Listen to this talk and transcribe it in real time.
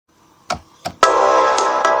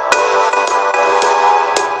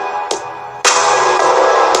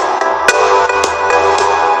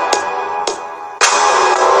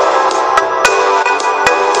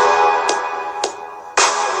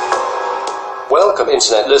Welcome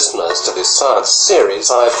Internet listeners to this science series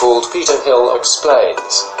I've called Peter Hill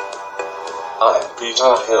Explains. I'm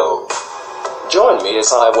Peter Hill. Join me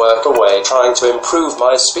as I work away trying to improve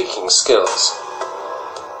my speaking skills.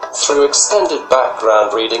 Through extended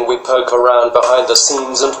background reading, we poke around behind the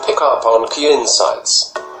scenes and pick up on key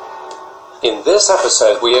insights. In this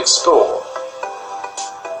episode, we explore.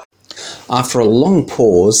 After a long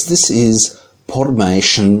pause, this is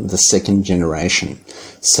Podimation, the second generation.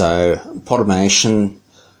 So Podimation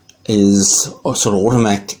is a sort of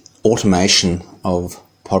automation of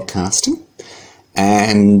podcasting.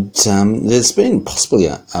 And there's been possibly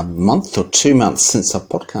a month or 2 months since I've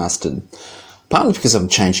podcasted, partly because I'm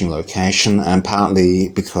changing location and partly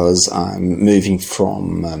because I'm moving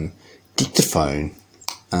from dictaphone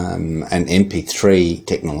and MP3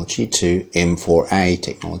 technology to M4A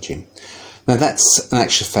technology. Now that's, in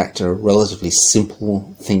actual fact, a relatively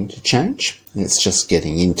simple thing to change. It's just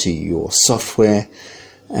getting into your software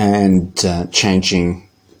and changing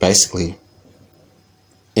basically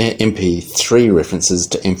MP3 references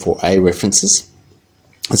to M4A references.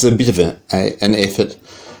 It's a bit of an effort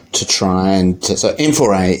to try and... So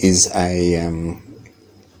M4A is a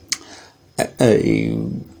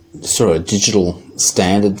sort of digital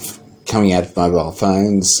standard coming out of mobile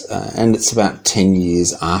phones, and it's about 10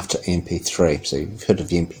 years after MP3. So you've heard of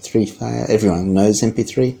the MP3 failure. Everyone knows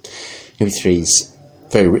MP3. MP3 is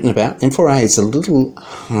very written about. M4A is a little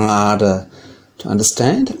harder to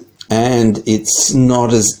understand, and it's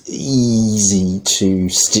not as easy to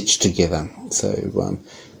stitch together. So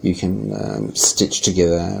you can stitch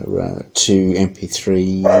together two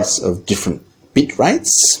MP3s of different bit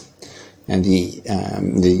rates, and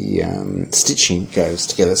the stitching goes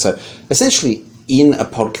together. So essentially, in a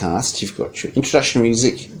podcast, you've got your introduction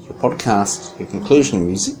music, your podcast, your conclusion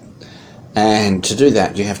music, and to do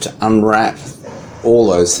that, you have to unwrap all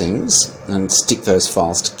those things and stick those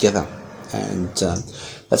files together, and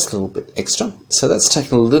that's a little bit extra. So that's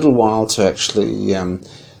taken a little while to actually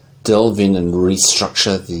delve in and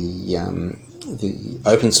restructure the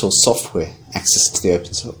open source software, access to the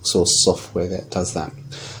open source software that does that.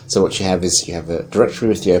 So what you have is you have a directory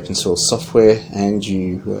with the open source software, and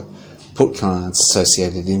you put commands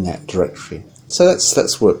associated in that directory. So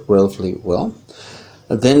that's worked relatively well.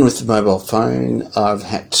 And then with the mobile phone, I've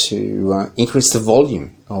had to increase the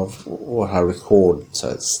volume of what I record. So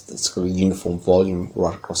it's got a uniform volume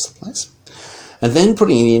right across the place. And then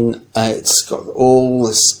putting it in, it's got all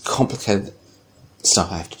this complicated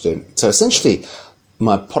stuff I have to do. So essentially,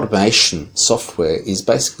 my Podimation software is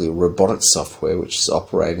basically robotic software, which is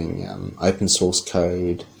operating open source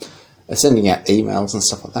code, sending out emails and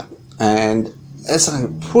stuff like that. And as I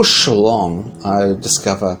push along, I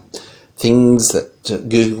discover things that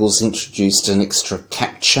Google's introduced an extra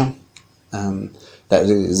captcha. That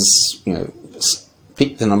is,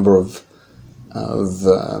 pick the number of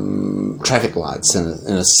traffic lights in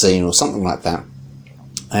a scene or something like that,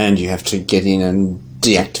 and you have to get in and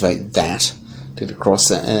deactivate that to get across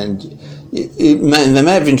that. And they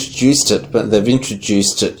may have introduced it, but they've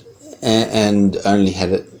introduced it and only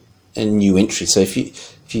had it a new entry. So if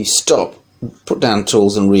you stop, put down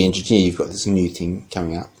tools and re-engineer, you've got this new thing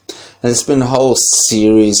coming up. And there's been a whole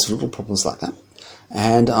series of little problems like that,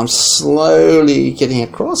 and I'm slowly getting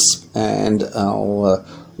across, and I'll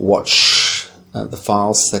watch the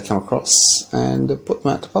files that come across and put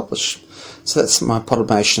them out to publish. So that's my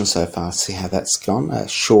Podimation so far. See how that's gone.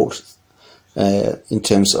 Short in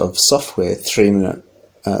terms of software, 3-minute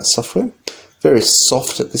software. Very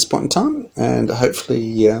soft at this point in time, and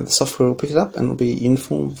hopefully the software will pick it up and it'll be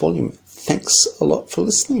uniform volume. Thanks a lot for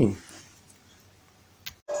listening.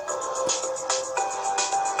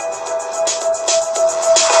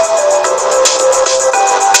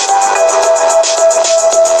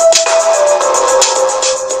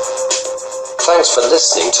 Thanks for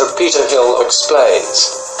listening to Peter Hill Explains.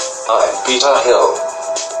 I'm Peter Hill.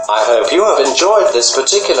 I hope you have enjoyed this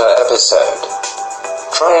particular episode.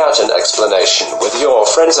 Try out an explanation with your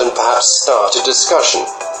friends and perhaps start a discussion.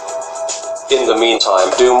 In the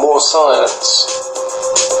meantime, do more science.